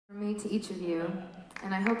Me to each of you,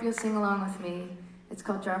 and I hope you'll sing along with me. It's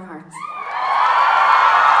called Jar of Hearts.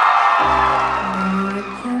 No, I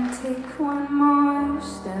can't take one more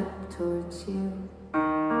step towards you,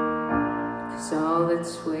 'cause all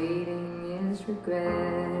that's waiting is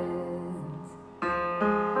regret.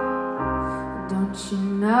 Don't you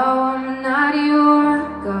know I'm not your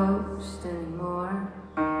ghost anymore?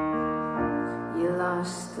 You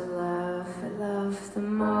lost the love I loved the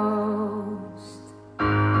most.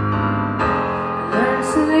 Learn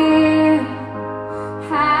to live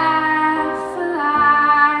half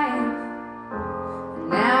alive, and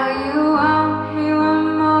now you want me one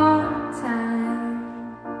more time.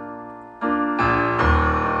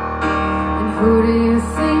 And who do you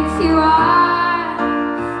think you are,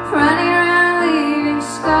 running around leaving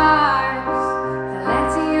scars,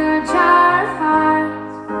 collecting your jar of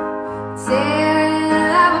hearts, tearing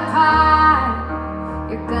love apart?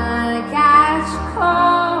 You're gonna catch a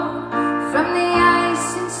cold from the ice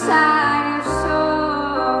inside your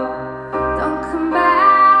soul. Don't come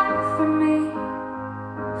back for me.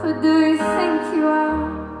 Who do you think you are?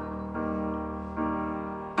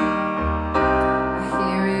 I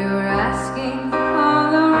hear you're asking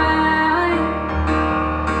all around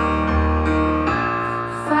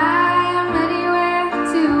if I am anywhere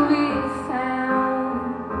to be found,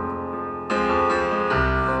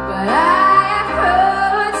 but I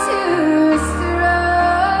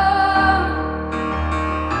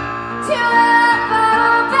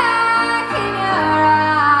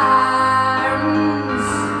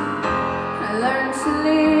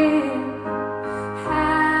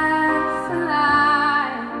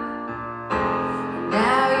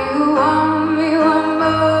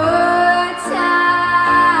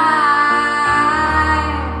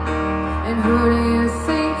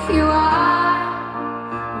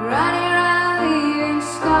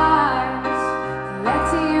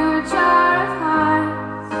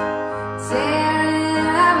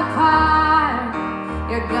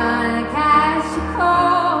you're gonna catch a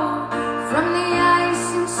cold from the ice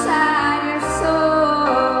inside your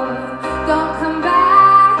soul. Don't come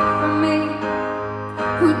back for me.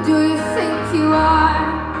 Who do you think you are?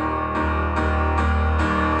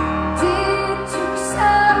 Did it took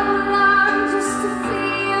so long just to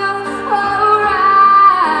feel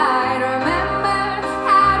alright? Remember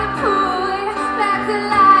how to put back the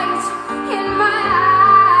light in my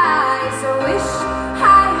eyes. I wish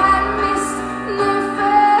I had missed the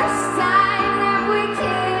first time that we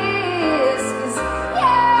kissed, 'cause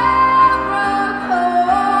yeah, broke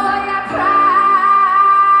all your promises.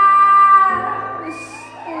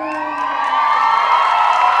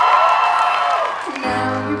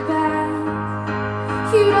 Now you're back,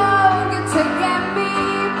 you don't get to get me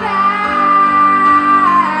back.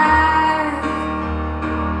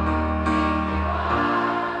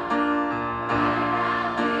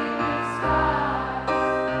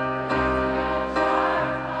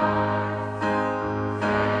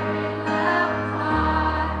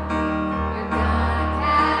 You're gonna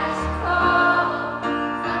catch cold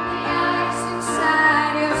from the ice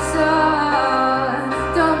inside your soul.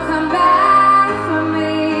 Don't come back for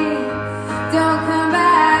me. Don't come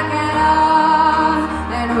back at all.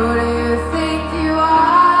 And who do you think you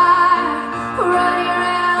are, running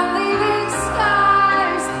around leaving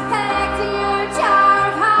scars, collecting your jar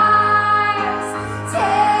of hearts,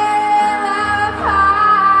 tear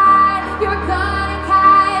apart? You're gonna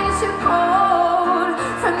catch a cold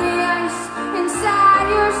from the ice inside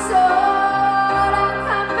your soul. Don't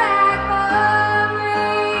come back for me.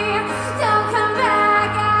 Don't come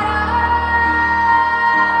back at all.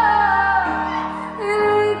 Who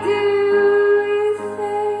do you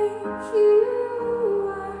think you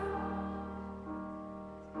are?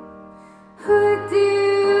 Who do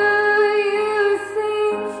you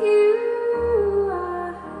think you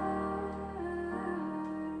are?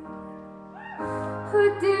 Who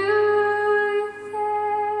do